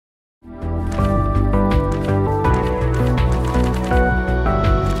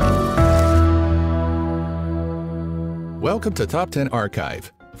Welcome to Top 10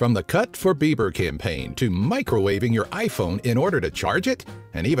 Archive. From the CutForBieber campaign to microwaving your iPhone in order to charge it,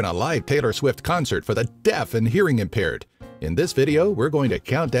 and even a live Taylor Swift concert for the deaf and hearing impaired. In this video, we're going to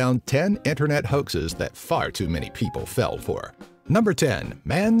count down 10 internet hoaxes that far too many people fell for. Number 10.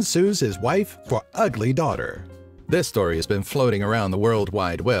 Man sues his wife for ugly daughter. This story has been floating around the World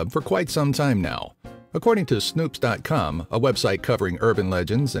Wide Web for quite some time now. According to Snopes.com, a website covering urban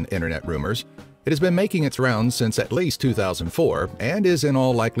legends and internet rumors, it has been making its rounds since at least 2004 and is in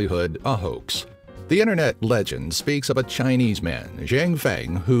all likelihood a hoax. The internet legend speaks of a Chinese man, Zhang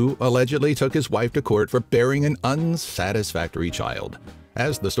Feng, who allegedly took his wife to court for bearing an unsatisfactory child.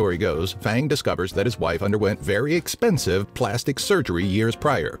 As the story goes, Feng discovers that his wife underwent very expensive plastic surgery years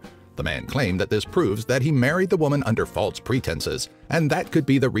prior. The man claimed that this proves that he married the woman under false pretenses, and that could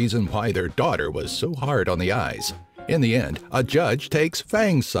be the reason why their daughter was so hard on the eyes. In the end, a judge takes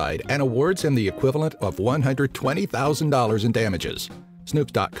Feng's side and awards him the equivalent of $120,000 in damages.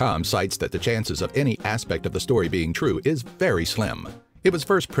 Snopes.com cites that the chances of any aspect of the story being true is very slim. It was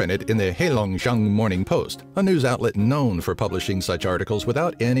first printed in the Heilongjiang Morning Post, a news outlet known for publishing such articles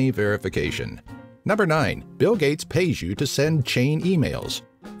without any verification. Number 9. Bill Gates pays you to send chain emails.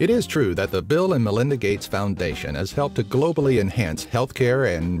 It is true that the Bill and Melinda Gates Foundation has helped to globally enhance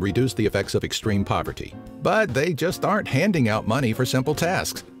healthcare and reduce the effects of extreme poverty. But they just aren't handing out money for simple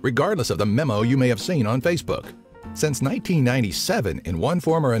tasks, regardless of the memo you may have seen on Facebook. Since 1997, in one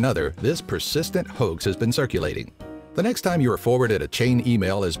form or another, this persistent hoax has been circulating. The next time you are forwarded a chain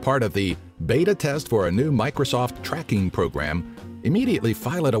email as part of the beta test for a new Microsoft tracking program, immediately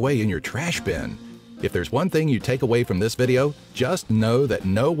file it away in your trash bin. If there's one thing you take away from this video, just know that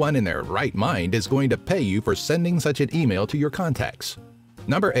no one in their right mind is going to pay you for sending such an email to your contacts.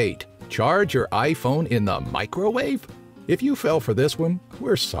 Number 8. Charge your iPhone in the microwave? If you fell for this one,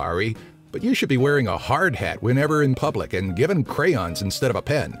 we're sorry, but you should be wearing a hard hat whenever in public and given crayons instead of a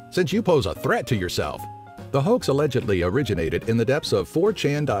pen, since you pose a threat to yourself. The hoax allegedly originated in the depths of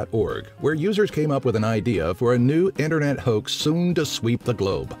 4chan.org, where users came up with an idea for a new internet hoax soon to sweep the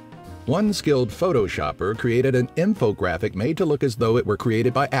globe. One skilled Photoshopper created an infographic made to look as though it were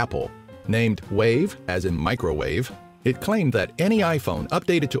created by Apple. Named Wave, as in microwave, it claimed that any iPhone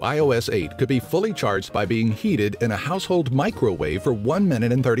updated to iOS 8 could be fully charged by being heated in a household microwave for 1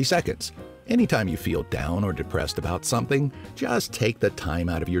 minute and 30 seconds. Anytime you feel down or depressed about something, just take the time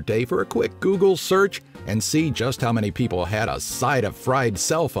out of your day for a quick Google search and see just how many people had a side of fried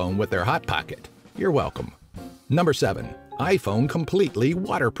cell phone with their Hot Pocket. You're welcome. Number 7. iPhone completely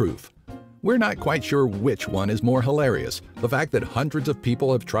waterproof. We're not quite sure which one is more hilarious, the fact that hundreds of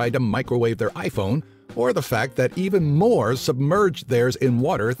people have tried to microwave their iPhone, or the fact that even more submerged theirs in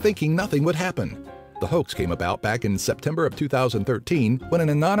water thinking nothing would happen. The hoax came about back in September of 2013 when an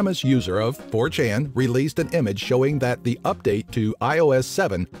anonymous user of 4chan released an image showing that the update to iOS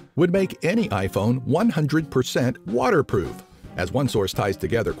 7 would make any iPhone 100% waterproof. As one source ties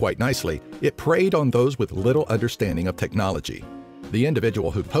together quite nicely, it preyed on those with little understanding of technology. The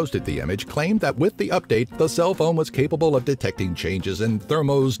individual who posted the image claimed that with the update, the cell phone was capable of detecting changes in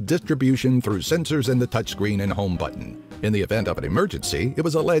thermo's distribution through sensors in the touchscreen and home button. In the event of an emergency, it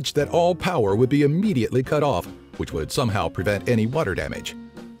was alleged that all power would be immediately cut off, which would somehow prevent any water damage.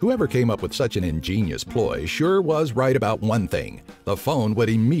 Whoever came up with such an ingenious ploy sure was right about one thing: the phone would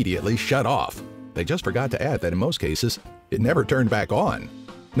immediately shut off. They just forgot to add that in most cases, it never turned back on.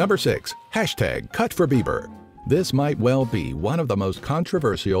 Number 6. Hashtag CutForBieber. This might well be one of the most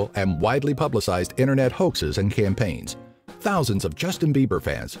controversial and widely publicized internet hoaxes and campaigns. Thousands of Justin Bieber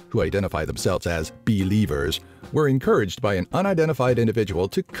fans, who identify themselves as Believers, were encouraged by an unidentified individual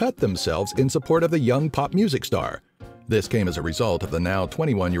to cut themselves in support of the young pop music star. This came as a result of the now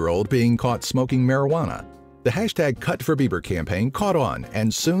 21-year-old being caught smoking marijuana. The hashtag CutForBieber campaign caught on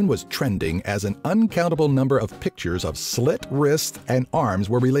and soon was trending as an uncountable number of pictures of slit wrists and arms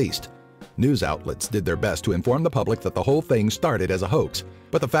were released. News outlets did their best to inform the public that the whole thing started as a hoax,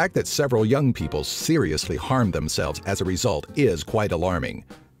 but the fact that several young people seriously harmed themselves as a result is quite alarming.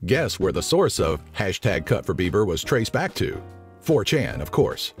 Guess where the source of hashtag CutForBieber was traced back to? 4chan, of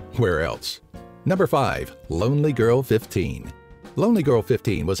course. Where else? Number 5. Lonely Girl 15. Lonely Girl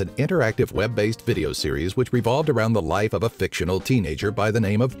 15 was an interactive web-based video series which revolved around the life of a fictional teenager by the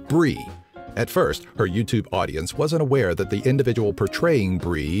name of Bree. At first, her YouTube audience wasn't aware that the individual portraying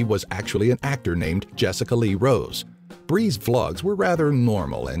Bree was actually an actor named Jessica Lee Rose. Bree's vlogs were rather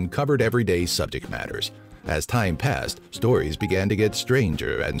normal and covered everyday subject matters. As time passed, stories began to get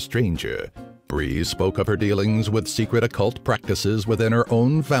stranger and stranger. Bree spoke of her dealings with secret occult practices within her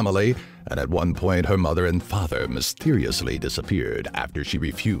own family, and at one point her mother and father mysteriously disappeared after she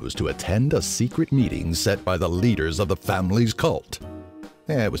refused to attend a secret meeting set by the leaders of the family's cult.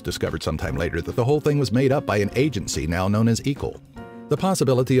 It was discovered sometime later that the whole thing was made up by an agency now known as Equal. The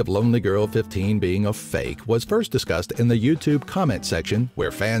possibility of Lonely Girl 15 being a fake was first discussed in the YouTube comment section,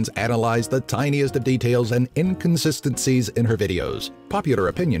 where fans analyzed the tiniest of details and inconsistencies in her videos. Popular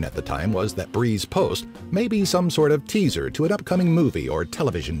opinion at the time was that Bree's post may be some sort of teaser to an upcoming movie or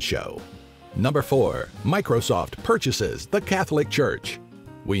television show. Number 4. Microsoft purchases the Catholic Church.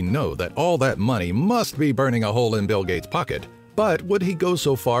 We know that all that money must be burning a hole in Bill Gates' pocket. But would he go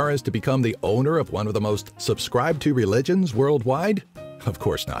so far as to become the owner of one of the most subscribed-to religions worldwide? Of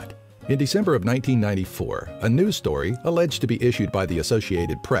course not. In December of 1994, a news story alleged to be issued by the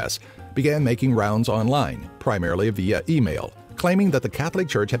Associated Press began making rounds online, primarily via email, claiming that the Catholic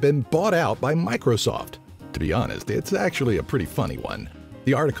Church had been bought out by Microsoft. To be honest, it's actually a pretty funny one.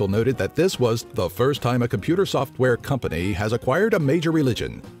 The article noted that this was the first time a computer software company has acquired a major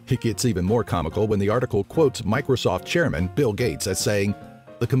religion. It gets even more comical when the article quotes Microsoft chairman Bill Gates as saying,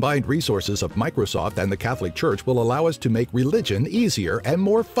 "The combined resources of Microsoft and the Catholic Church will allow us to make religion easier and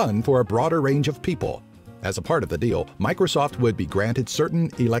more fun for a broader range of people." As a part of the deal, Microsoft would be granted certain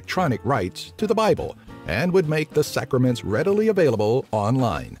electronic rights to the Bible and would make the sacraments readily available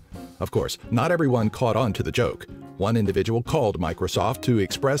online. Of course, not everyone caught on to the joke. One individual called Microsoft to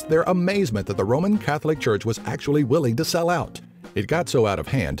express their amazement that the Roman Catholic Church was actually willing to sell out. It got so out of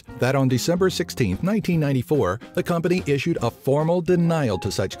hand that on December 16, 1994, the company issued a formal denial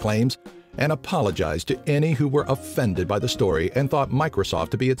to such claims and apologized to any who were offended by the story and thought Microsoft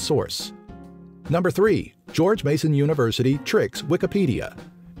to be its source. Number 3. George Mason University tricks Wikipedia.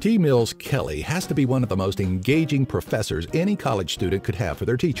 T. Mills Kelly has to be one of the most engaging professors any college student could have for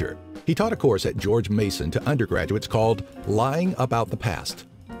their teacher. He taught a course at George Mason to undergraduates called Lying About the Past.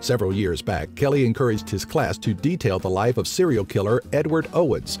 Several years back, Kelly encouraged his class to detail the life of serial killer Edward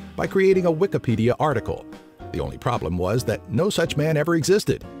Owens by creating a Wikipedia article. The only problem was that no such man ever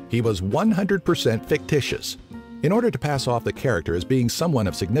existed. He was 100% fictitious. In order to pass off the character as being someone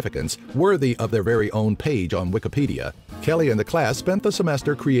of significance, worthy of their very own page on Wikipedia, Kelly and the class spent the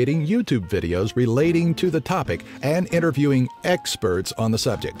semester creating YouTube videos relating to the topic and interviewing experts on the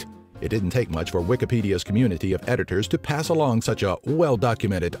subject. It didn't take much for Wikipedia's community of editors to pass along such a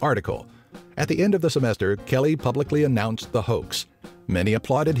well-documented article. At the end of the semester, Kelly publicly announced the hoax. Many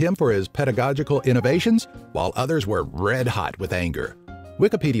applauded him for his pedagogical innovations, while others were red-hot with anger.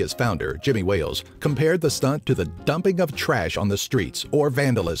 Wikipedia's founder, Jimmy Wales, compared the stunt to the dumping of trash on the streets or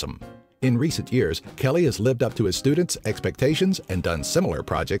vandalism. In recent years, Kelly has lived up to his students' expectations and done similar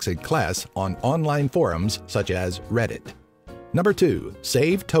projects in class on online forums such as Reddit. Number 2.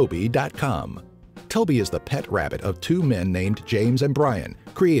 SaveToby.com. Toby is the pet rabbit of two men named James and Brian,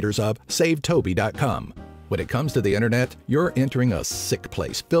 creators of SaveToby.com. When it comes to the internet, you're entering a sick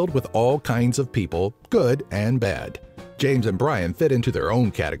place filled with all kinds of people, good and bad. James and Brian fit into their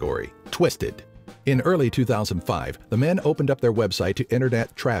own category, twisted. In early 2005, the men opened up their website to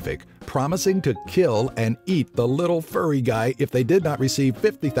internet traffic, promising to kill and eat the little furry guy if they did not receive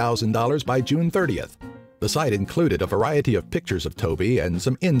 $50,000 by June 30th. The site included a variety of pictures of Toby and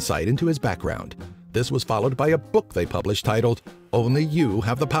some insight into his background. This was followed by a book they published titled, "Only You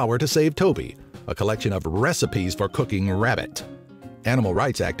Have the Power to Save Toby," a collection of recipes for cooking rabbit. Animal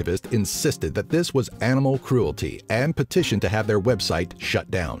rights activists insisted that this was animal cruelty and petitioned to have their website shut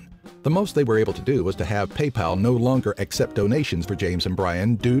down. The most they were able to do was to have PayPal no longer accept donations for James and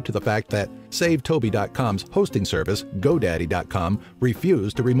Brian due to the fact that SaveToby.com's hosting service, GoDaddy.com,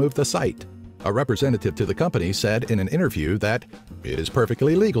 refused to remove the site. A representative to the company said in an interview that it is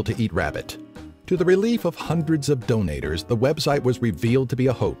perfectly legal to eat rabbit. To the relief of hundreds of donators, the website was revealed to be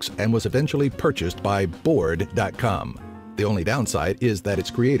a hoax and was eventually purchased by Board.com. The only downside is that its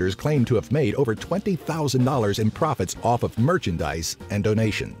creators claim to have made over $20,000 in profits off of merchandise and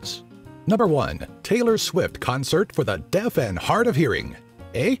donations. Number 1. Taylor Swift concert for the deaf and hard of hearing.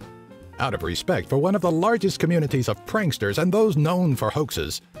 Eh? Out of respect for one of the largest communities of pranksters and those known for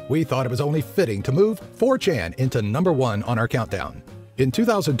hoaxes, we thought it was only fitting to move 4chan into number 1 on our countdown. In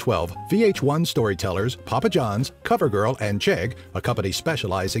 2012, VH1 storytellers Papa John's, CoverGirl, and Chegg, a company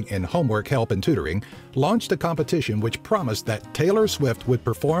specializing in homework help and tutoring, launched a competition which promised that Taylor Swift would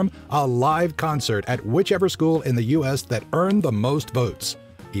perform a live concert at whichever school in the U.S. that earned the most votes.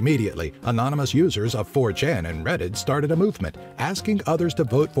 Immediately, anonymous users of 4chan and Reddit started a movement asking others to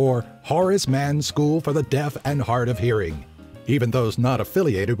vote for Horace Mann School for the Deaf and Hard of Hearing. Even those not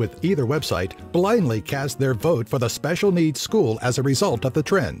affiliated with either website blindly cast their vote for the special needs school as a result of the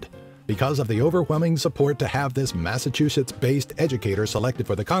trend. Because of the overwhelming support to have this Massachusetts-based educator selected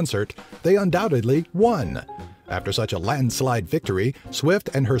for the concert, they undoubtedly won. After such a landslide victory, Swift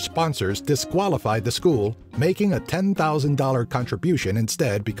and her sponsors disqualified the school, making a $10,000 contribution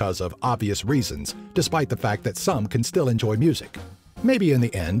instead because of obvious reasons, despite the fact that some can still enjoy music. Maybe in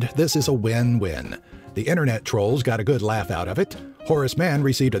the end, this is a win-win. The internet trolls got a good laugh out of it. Horace Mann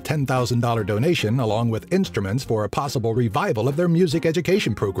received a $10,000 donation along with instruments for a possible revival of their music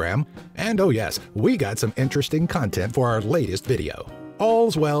education program. And oh yes, we got some interesting content for our latest video.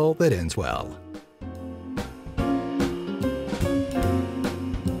 All's well that ends well.